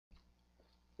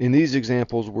In these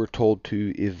examples, we're told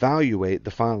to evaluate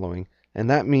the following, and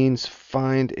that means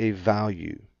find a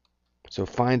value. So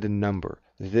find a number.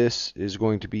 This is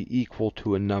going to be equal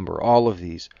to a number. All of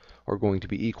these are going to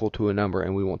be equal to a number,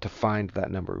 and we want to find that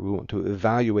number. We want to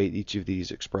evaluate each of these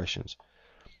expressions.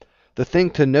 The thing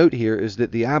to note here is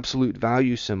that the absolute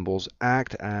value symbols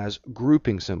act as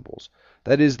grouping symbols.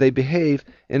 That is, they behave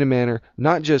in a manner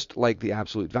not just like the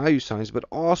absolute value signs, but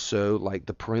also like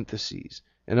the parentheses.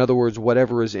 In other words,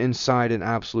 whatever is inside an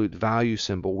absolute value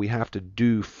symbol, we have to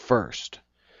do first.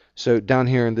 So down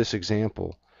here in this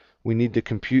example, we need to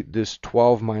compute this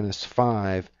 12 minus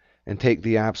 5 and take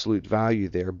the absolute value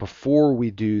there before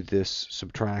we do this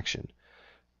subtraction.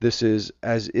 This is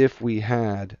as if we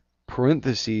had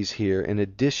parentheses here in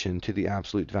addition to the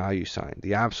absolute value sign.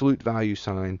 The absolute value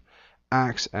sign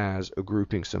acts as a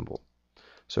grouping symbol.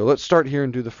 So let's start here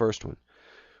and do the first one.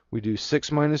 We do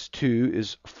 6 minus 2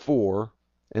 is 4,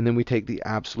 and then we take the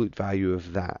absolute value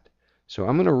of that. So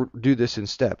I'm going to do this in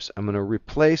steps. I'm going to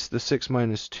replace the 6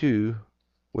 minus 2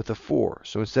 with a 4.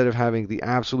 So instead of having the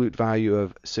absolute value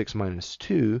of 6 minus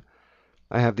 2,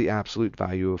 I have the absolute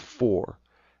value of 4.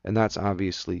 And that's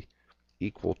obviously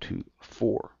equal to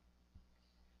 4.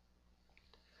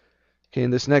 Okay,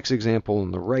 in this next example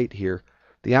on the right here,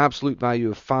 the absolute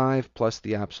value of 5 plus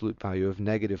the absolute value of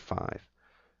negative 5.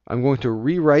 I'm going to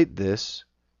rewrite this,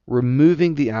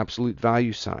 removing the absolute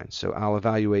value sign. So I'll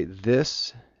evaluate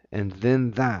this and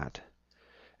then that,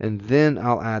 and then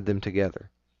I'll add them together.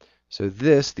 So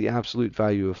this, the absolute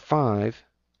value of 5,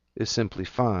 is simply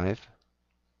 5,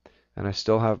 and I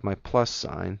still have my plus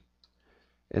sign.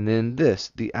 And then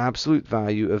this, the absolute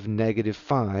value of negative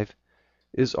 5,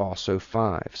 is also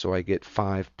 5. So I get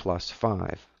 5 plus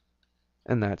 5,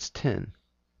 and that's 10.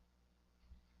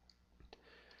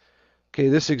 Okay,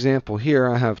 this example here,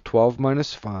 I have 12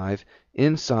 minus 5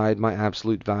 inside my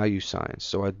absolute value sign.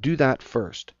 So I do that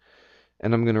first.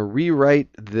 And I'm going to rewrite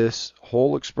this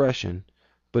whole expression,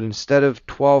 but instead of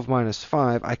 12 minus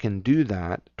 5, I can do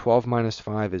that. 12 minus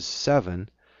 5 is 7,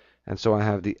 and so I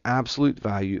have the absolute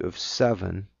value of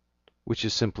 7, which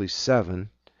is simply 7.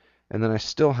 And then I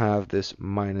still have this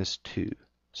minus 2.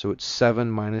 So it's 7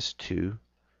 minus 2,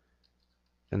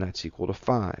 and that's equal to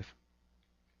 5.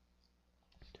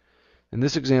 In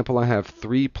this example, I have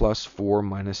 3 plus 4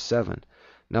 minus 7.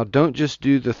 Now don't just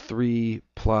do the 3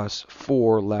 plus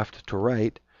 4 left to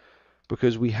right,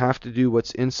 because we have to do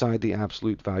what's inside the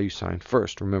absolute value sign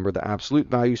first. Remember, the absolute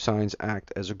value signs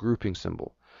act as a grouping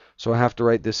symbol. So I have to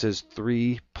write this as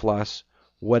 3 plus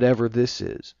whatever this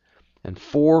is. And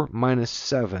 4 minus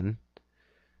 7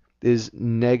 is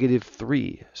negative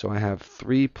 3. So I have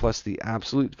 3 plus the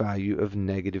absolute value of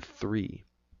negative 3.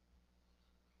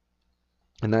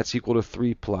 And that's equal to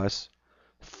 3 plus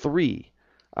 3.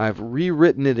 I've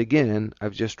rewritten it again.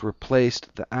 I've just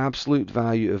replaced the absolute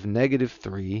value of negative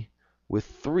 3 with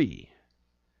 3.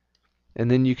 And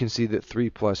then you can see that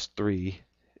 3 plus 3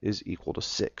 is equal to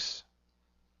 6.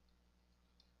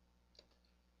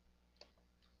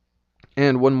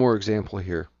 And one more example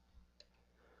here.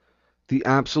 The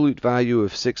absolute value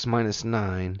of 6 minus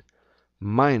 9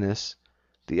 minus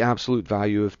the absolute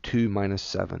value of 2 minus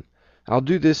 7. I'll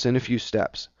do this in a few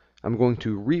steps. I'm going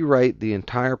to rewrite the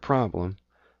entire problem,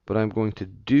 but I'm going to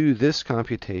do this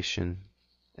computation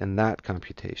and that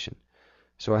computation.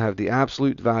 So I have the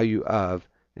absolute value of,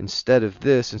 instead of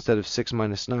 6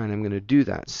 minus 9, I'm going to do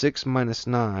that. 6 minus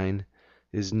 9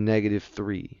 is negative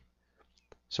 3.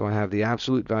 So I have the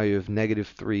absolute value of negative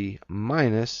 3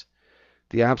 minus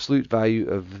the absolute value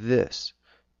of this,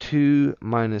 2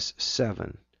 minus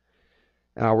 7.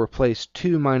 And I'll replace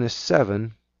 2 minus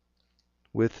 7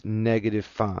 with negative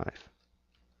 5.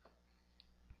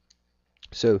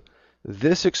 So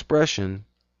this expression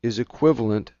is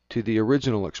equivalent to the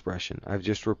original expression. I've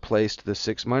just replaced the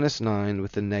 6 minus 9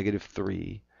 with the negative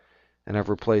 3, and I've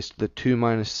replaced the 2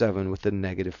 minus 7 with the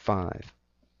negative 5.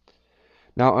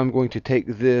 Now I'm going to take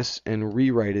this and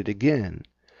rewrite it again,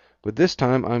 but this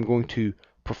time I'm going to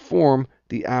perform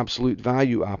the absolute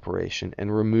value operation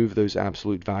and remove those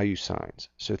absolute value signs.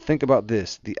 So think about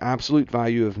this, the absolute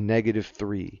value of negative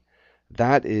 3,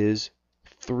 that is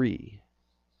 3.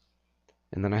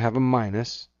 And then I have a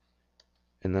minus,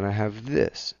 and then I have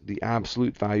this, the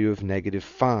absolute value of negative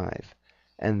 5,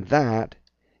 and that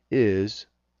is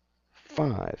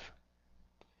 5.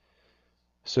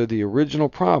 So the original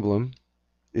problem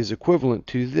is equivalent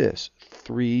to this,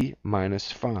 3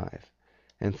 minus 5.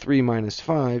 And 3 minus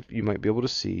 5, you might be able to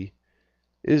see,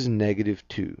 is negative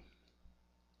 2.